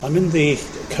I'm in the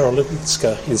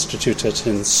Karolinska Institutet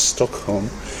in Stockholm,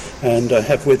 and I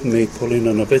have with me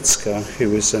Paulina Nowicka,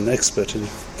 who is an expert in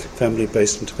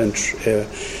family-based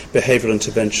behavioural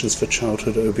interventions for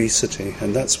childhood obesity,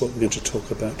 and that's what we're going to talk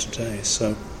about today.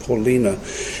 So, Paulina,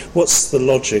 what's the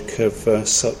logic of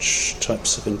such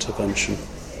types of intervention?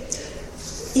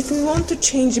 If we want to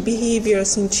change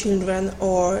behaviors in children,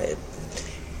 or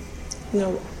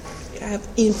have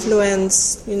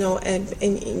influence, a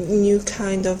new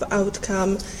kind of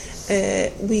outcome,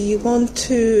 we want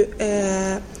to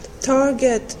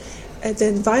target the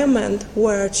environment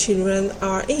where children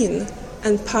are in,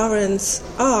 and parents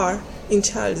are in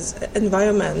child's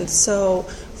environment. So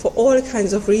for all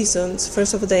kinds of reasons,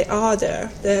 first of all, they are there.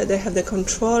 They have the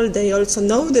control. They also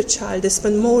know the child. They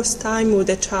spend more time with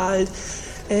the child.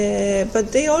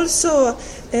 But they also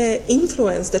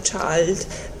influence the child,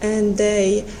 and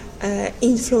they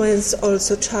influence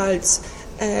also child's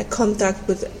contact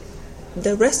with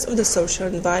the rest of the social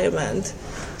environment.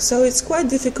 So it's quite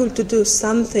difficult to do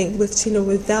something with children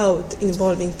without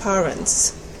involving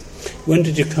parents. When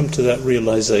did you come to that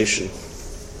realization?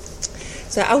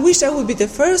 So I wish I would be the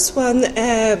first one,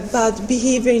 but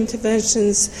behavior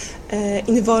interventions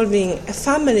involving a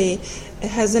family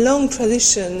has a long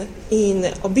tradition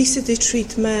in obesity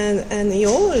treatment and in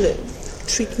all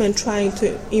treatment trying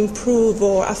to improve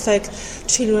or affect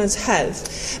children's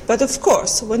health. But of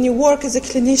course, when you work as a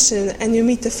clinician and you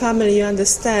meet the family, you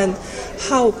understand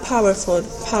how powerful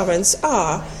parents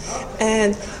are.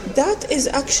 And that is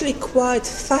actually quite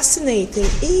fascinating,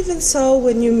 even so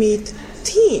when you meet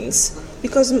teens,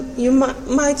 because you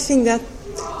might think that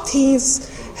teens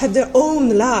have their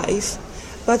own life.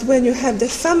 But when you have the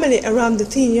family around the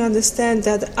teen, you understand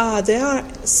that they are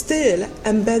still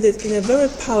embedded in a very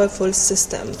powerful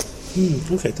system.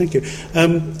 Okay, thank you.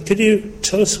 Could you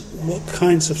tell us what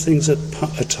kinds of things are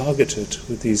targeted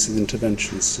with these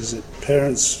interventions? Is it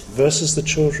parents versus the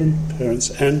children, parents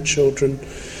and children,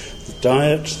 the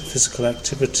diet, physical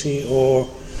activity, or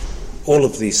all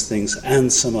of these things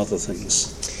and some other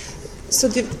things? So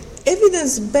the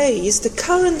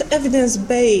current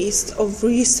evidence-based of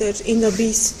research in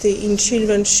obesity in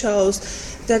children shows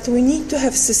that we need to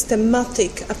have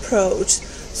systematic approach.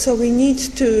 So we need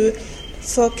to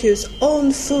focus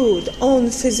on food, on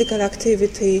physical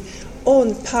activity,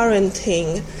 on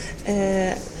parenting.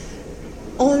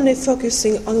 Only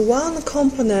focusing on one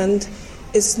component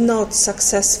is not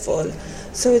successful.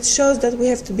 So it shows that we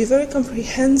have to be very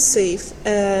comprehensive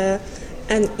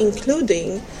and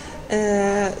including.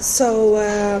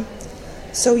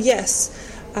 So yes,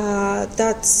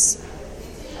 that's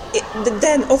it.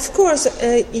 Then of course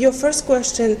your first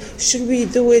question, should we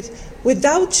do it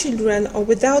without children or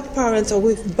without parents or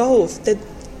with both? The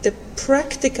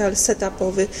practical setup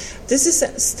of it, this is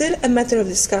still a matter of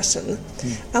discussion.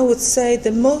 I would say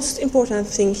the most important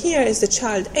thing here is the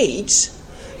child age,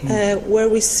 where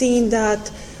we've seen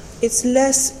that it's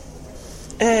less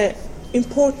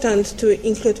important to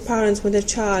include parents when the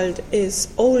child is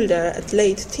older, at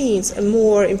late teens, and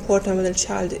more important when the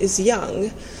child is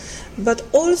young. But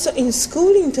also in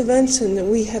school intervention,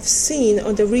 we have seen,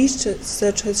 or the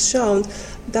research has shown,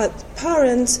 that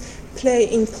parents play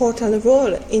an important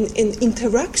role in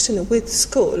interaction with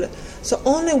school. So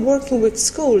only working with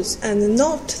schools and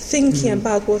not thinking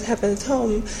about what happened at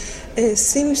home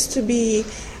seems to be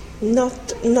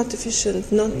not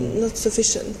efficient, not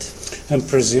sufficient. And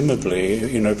presumably,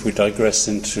 if we digress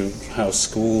into how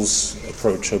schools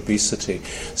approach obesity,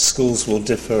 schools will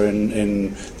differ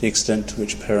in the extent to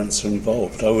which parents are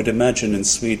involved. I would imagine in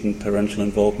Sweden parental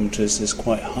involvement is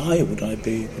quite high. Would I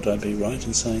be right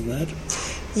in saying that?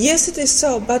 Yes, it is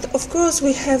so. But of course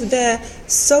we have the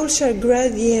social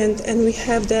gradient, and we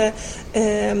have the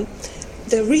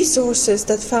resources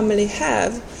that family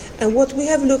have. And what we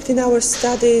have looked in our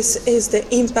studies is the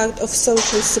impact of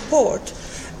social support.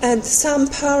 And some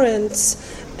parents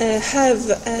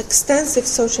have extensive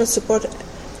social support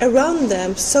around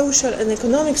them, social and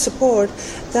economic support,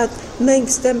 that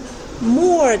makes them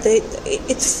more,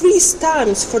 it frees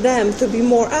times for them to be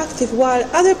more active, while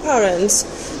other parents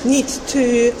need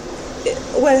to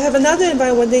have another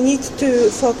environment. They need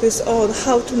to focus on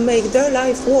how to make their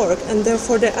life work, and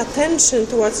therefore their attention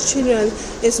towards children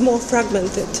is more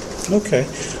fragmented. Okay.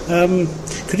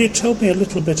 Could you tell me a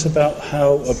little bit about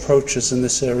how approaches in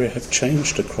this area have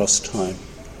changed across time?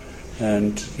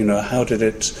 And, how did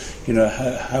it,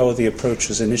 how are the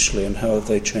approaches initially, and how have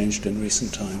they changed in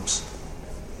recent times?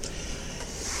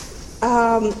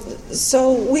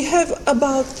 So we have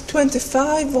about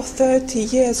 25 or 30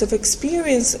 years of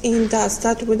experience in that,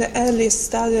 started with the earliest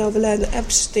study of Len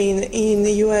Epstein in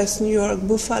the US, New York,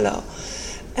 Buffalo.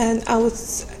 And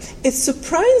it's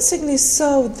surprisingly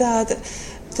so that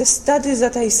the studies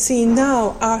that I see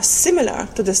now are similar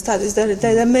to the studies.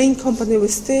 The main company will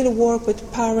still work with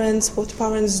parents, what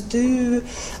parents do,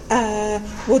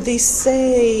 what they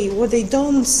say, what they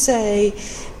don't say,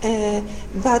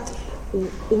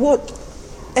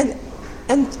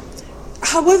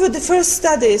 however, the first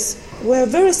studies were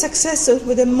very successful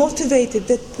with the motivated,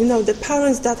 the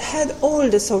parents that had all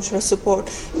the social support.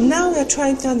 Now we are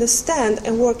trying to understand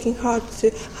and working hard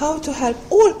to how to help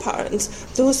all parents,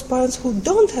 those parents who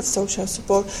don't have social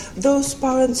support, those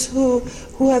parents who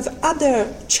have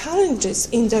other challenges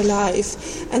in their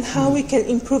life, and how we can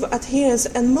improve adherence,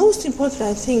 and most importantly,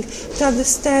 I think, to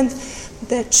understand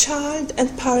the child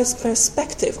and parents'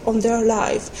 perspective on their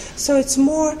life. So it's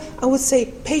more, I would say,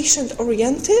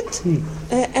 patient-oriented,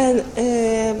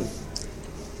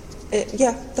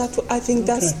 I think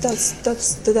that's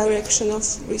the direction of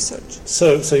research.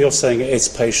 So you're saying it's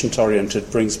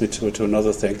patient-oriented. Brings me to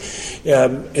another thing.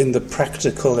 In the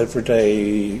practical,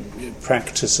 everyday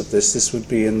practice of this would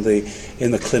be in the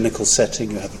clinical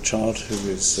setting. You have a child who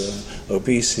is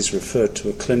obese. He's referred to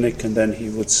a clinic, and then he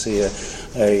would see a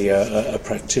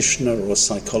practitioner or a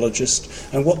psychologist.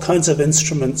 And what kinds of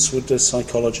instruments would the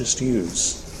psychologist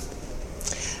use?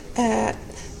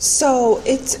 So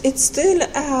it's still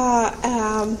a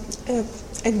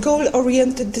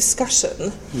goal-oriented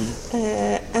discussion,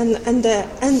 and the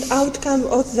end outcome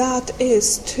of that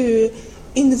is to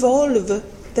involve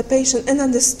the patient and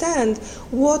understand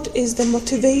what is the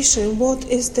motivation, what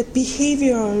is the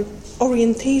behavioral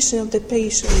orientation of the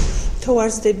patient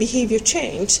towards the behavior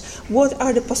change, what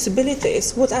are the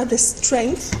possibilities, what are the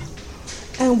strengths,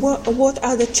 and what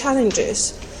are the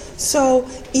challenges. So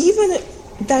even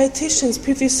dietitians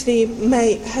previously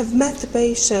may have met the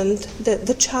patient,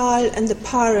 the child and the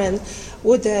parent,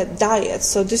 with a diet.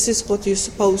 So this is what you're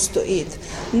supposed to eat.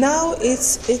 Now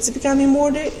it's becoming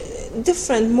more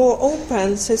different, more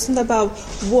open. So it's not about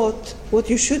what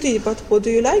you should eat, but what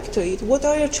do you like to eat? What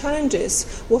are your challenges?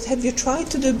 What have you tried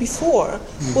to do before?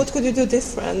 What could you do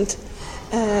different?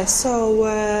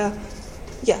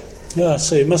 Yeah,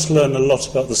 so you must learn a lot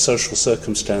about the social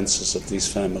circumstances of these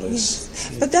families.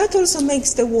 Yes. But that also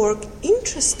makes the work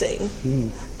interesting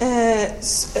and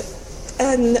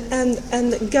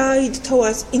guide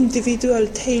towards individual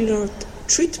tailored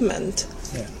treatment.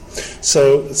 Yeah.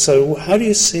 So how do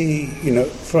you see,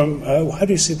 how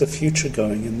do you see the future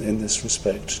going in this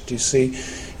respect? Do you see,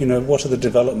 what are the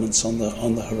developments on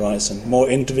the horizon? More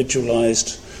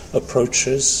individualized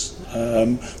approaches?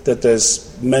 That there's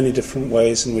many different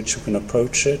ways in which you can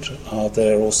approach it. Are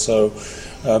there also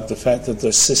the fact that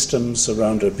the systems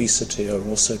around obesity are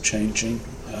also changing?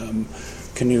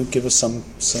 Can you give us some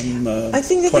I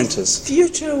think that pointers? The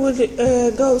future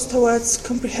goes towards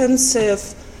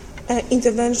comprehensive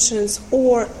interventions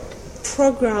or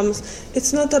programs.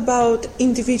 It's not about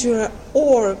individual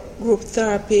or group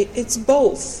therapy. It's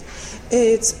both.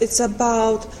 It's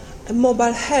about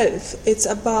mobile health. It's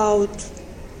about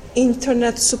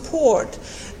internet support.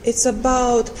 It's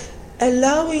about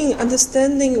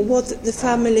understanding what the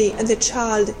family and the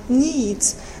child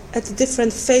needs at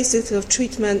different phases of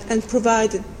treatment and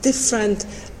provide different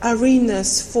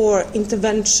arenas for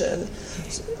intervention.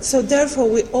 So therefore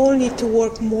we all need to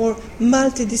work more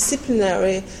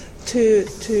multidisciplinary to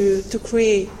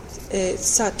create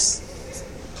such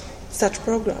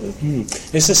program.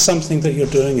 Is this something that you're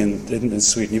doing in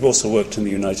Sweden? You've also worked in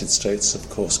the United States, of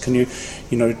course. Can you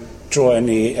draw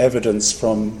any evidence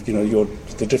from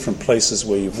the different places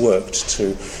where you've worked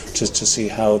to see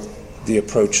how the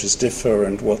approaches differ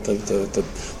and what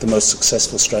the most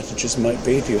successful strategies might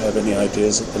be? Do you have any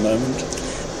ideas at the moment?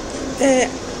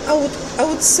 I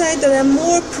would say there are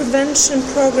more prevention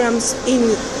programs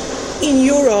in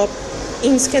Europe,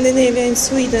 in Scandinavia, in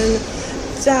Sweden,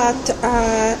 that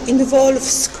involve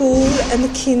school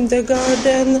and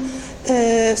kindergarten,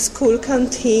 school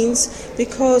canteens,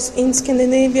 because in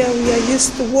Scandinavia we are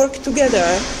used to work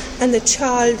together and the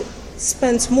child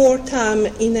spends more time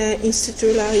in an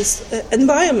institutionalized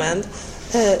environment,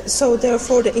 so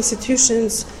therefore the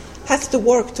institutions have to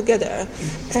work together.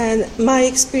 And my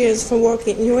experience from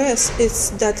working in the US is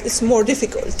that it's more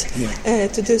difficult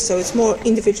to do so. It's more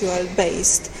individual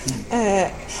based.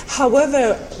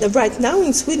 However, right now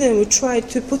in Sweden we try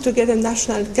to put together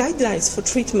national guidelines for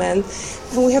treatment,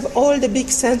 and we have all the big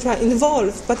centra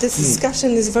involved, but this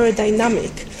discussion is very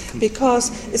dynamic, because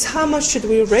it's how much should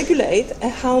we regulate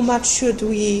and how much should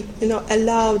we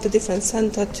allow the different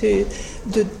centra to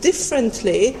do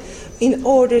differently in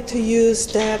order to use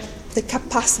the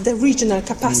the regional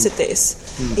capacities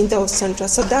in those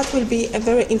centres. So that will be a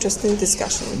very interesting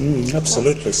discussion.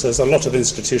 Absolutely. So there's a lot of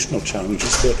institutional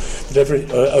challenges,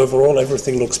 but overall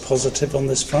everything looks positive on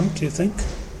this front, do you think?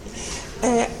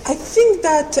 I think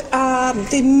that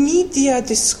the media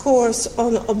discourse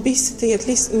on obesity, at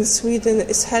least in Sweden,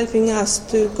 is helping us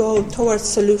to go towards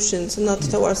solutions, not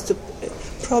towards the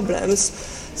problems.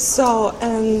 So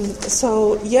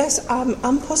yes,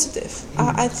 I'm positive.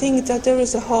 I think that there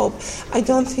is a hope. I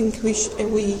don't think we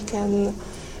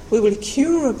will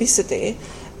cure obesity,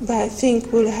 but I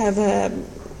think we'll have a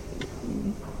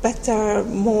better,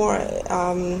 more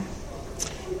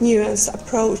nuanced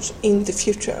approach in the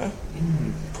future.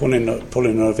 Paulina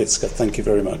Nowicka, thank you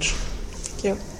very much. Thank you.